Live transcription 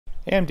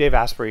Hey, I'm Dave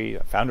Asprey,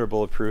 founder of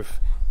Bulletproof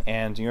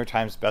and New York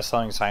Times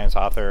bestselling science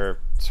author,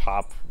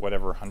 top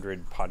whatever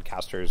 100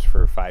 podcasters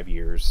for 5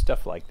 years,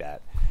 stuff like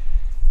that.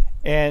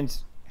 And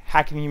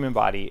hacking the human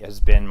body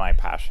has been my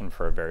passion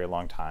for a very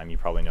long time. You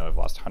probably know I've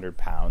lost 100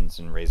 pounds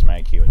and raised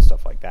my IQ and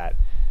stuff like that.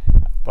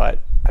 But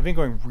I've been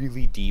going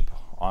really deep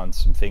on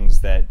some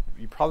things that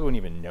you probably wouldn't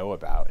even know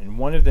about. And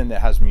one of them that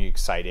has me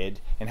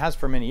excited, and has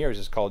for many years,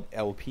 is called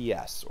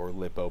LPS, or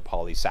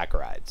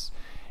lipopolysaccharides.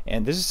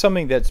 And this is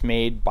something that's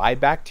made by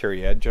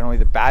bacteria, generally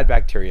the bad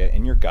bacteria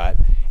in your gut,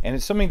 and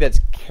it's something that's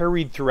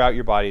carried throughout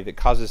your body that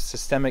causes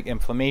systemic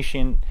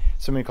inflammation,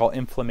 something called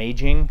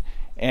inflammaging,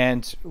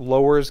 and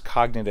lowers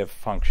cognitive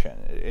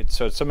function.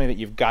 So it's something that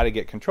you've got to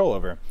get control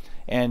over.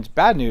 And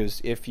bad news,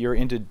 if you're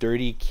into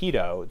dirty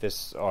keto,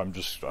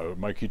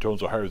 my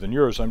ketones are higher than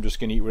yours, so I'm just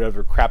going to eat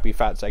whatever crappy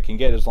fats I can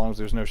get as long as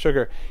there's no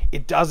sugar,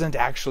 it doesn't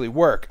actually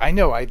work. I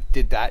know I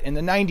did that in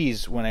the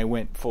 90s when I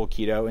went full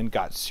keto and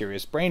got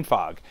serious brain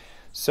fog.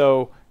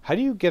 So how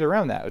do you get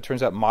around that? It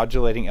turns out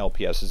modulating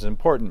LPS is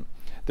important.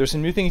 There's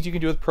some new things you can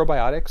do with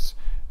probiotics,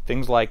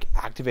 things like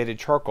activated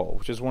charcoal,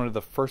 which is one of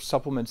the first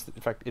supplements,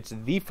 in fact, it's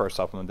the first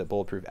supplement that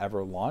Bulletproof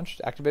ever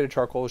launched. Activated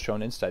charcoal is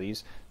shown in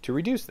studies to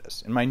reduce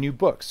this. In my new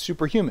book,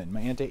 Superhuman,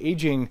 my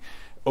anti-aging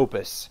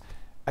opus,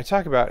 I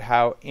talk about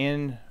how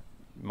in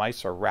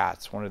mice or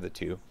rats, one of the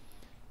two,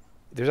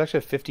 there's actually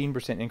a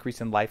 15%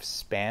 increase in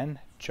lifespan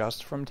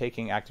just from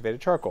taking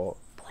activated charcoal,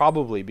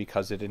 probably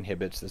because it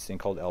inhibits this thing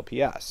called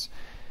LPS.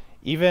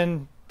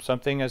 Even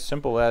something as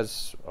simple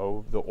as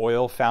the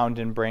oil found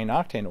in brain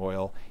octane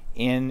oil,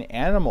 in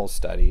animal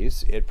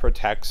studies, it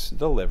protects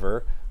the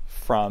liver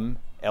from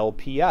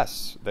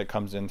LPS that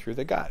comes in through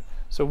the gut.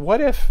 So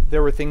what if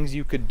there were things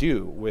you could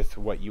do with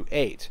what you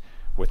ate,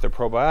 with the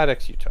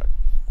probiotics you took,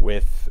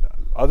 with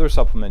other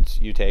supplements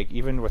you take,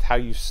 even with how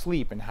you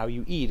sleep and how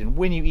you eat and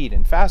when you eat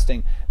and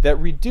fasting, that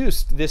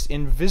reduced this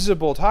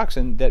invisible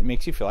toxin that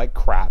makes you feel like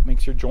crap,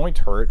 makes your joints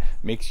hurt,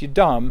 makes you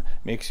dumb,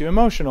 makes you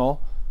emotional?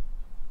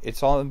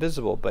 It's all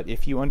invisible, but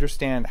if you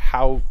understand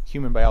how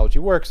human biology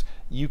works,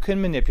 you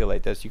can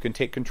manipulate this, you can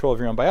take control of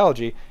your own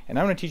biology, and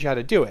I'm going to teach you how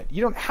to do it.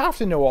 You don't have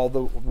to know all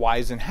the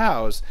whys and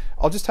hows.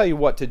 I'll just tell you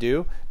what to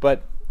do,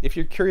 but if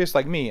you're curious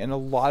like me, and a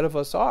lot of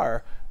us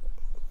are,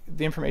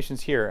 the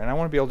information's here, and I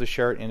want to be able to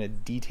share it in a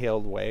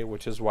detailed way,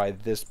 which is why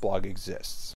this blog exists.